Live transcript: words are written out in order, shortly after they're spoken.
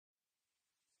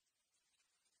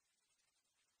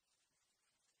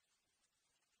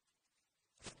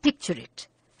Picture it.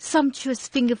 Sumptuous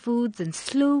finger foods and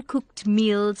slow-cooked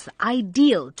meals,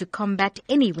 ideal to combat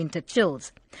any winter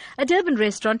chills. A Durban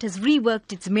restaurant has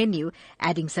reworked its menu,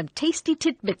 adding some tasty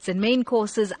tidbits and main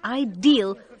courses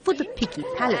ideal for the picky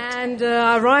palate. And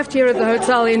I arrived here at the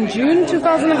hotel in June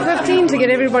 2015 to get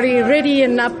everybody ready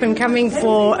and up and coming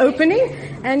for opening.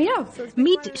 And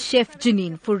Meet Chef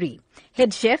Janine Fourie,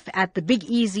 head chef at the Big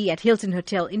Easy at Hilton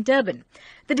Hotel in Durban.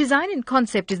 The design and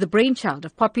concept is the brainchild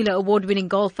of popular award-winning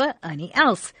golfer Ernie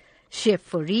Els. Chef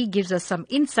Fourie gives us some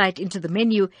insight into the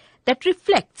menu that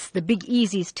reflects the Big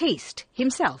Easy's taste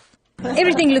himself.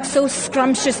 Everything looks so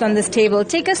scrumptious on this table.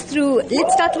 Take us through,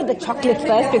 let's start with the chocolate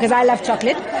first because I love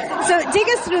chocolate. So take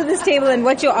us through this table and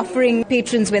what you're offering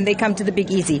patrons when they come to the Big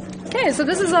Easy. Okay, so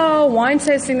this is our wine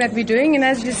tasting that we're doing, and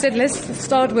as you said, let's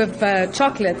start with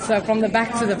chocolate, so from the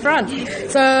back to the front.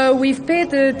 So we've paired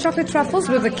the chocolate truffles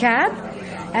with the cab,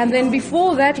 and then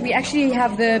before that we actually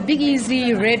have the Big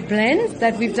Easy red blend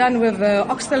that we've done with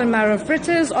oxtail and marrow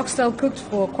fritters, oxtail cooked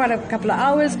for quite a couple of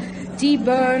hours,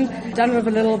 deboned, done with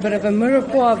a little bit of a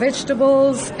mirepoix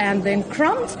vegetables, and then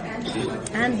crumbs.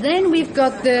 And then we've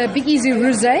got the Big Easy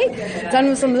rosé, done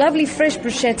with some lovely fresh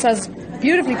bruschettas,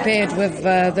 beautifully paired with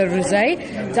the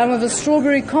rosé, done with a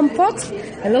strawberry compote,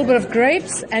 a little bit of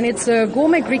grapes, and it's a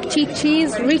gourmet Greek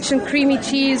cheese, rich and creamy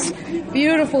cheese,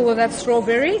 beautiful with that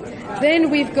strawberry. Then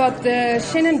we've got the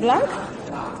Chenin Blanc,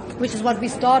 which is what we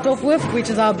start off with, which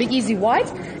is our Big Easy white,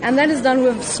 and that is done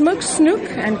with smoked snook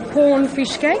and corn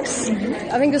fish cakes.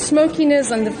 I think the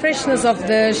smokiness and the freshness of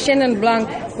the Chenin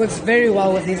Blanc works very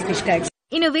well with these fish cakes.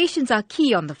 Innovations are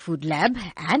key on the Food Lab,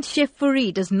 and Chef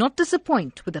Fourie does not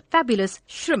disappoint with a fabulous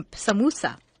shrimp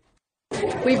samosa.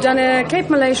 We've done a Cape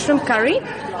Malay shrimp curry,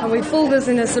 and we filled this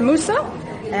in a samosa.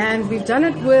 And we've done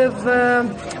it with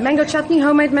mango chutney,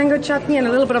 homemade mango chutney, and a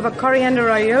little bit of a coriander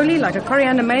aioli, like a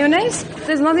coriander mayonnaise.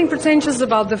 There's nothing pretentious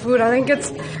about the food. I think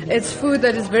it's food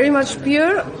that is very much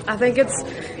pure. I think it's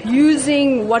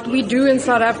using what we do in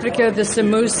South Africa, the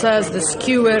samosas, the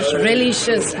skewers,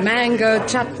 relishes, mango,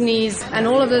 chutneys, and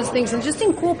all of those things, and just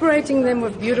incorporating them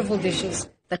with beautiful dishes.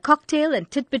 The cocktail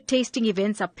and tidbit tasting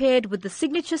events are paired with the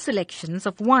signature selections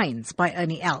of wines by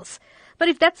Ernie Els. But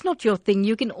if that's not your thing,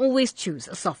 you can always choose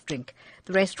a soft drink.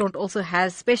 The restaurant also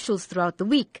has specials throughout the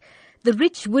week. The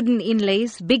rich wooden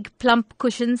inlays, big plump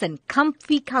cushions and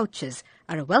comfy couches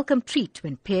are a welcome treat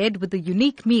when paired with the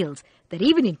unique meals that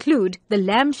even include the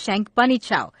lamb shank bunny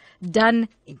chow, done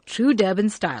in true Durban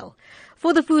style.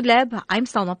 For the Food Lab, I'm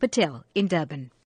Salma Patel in Durban.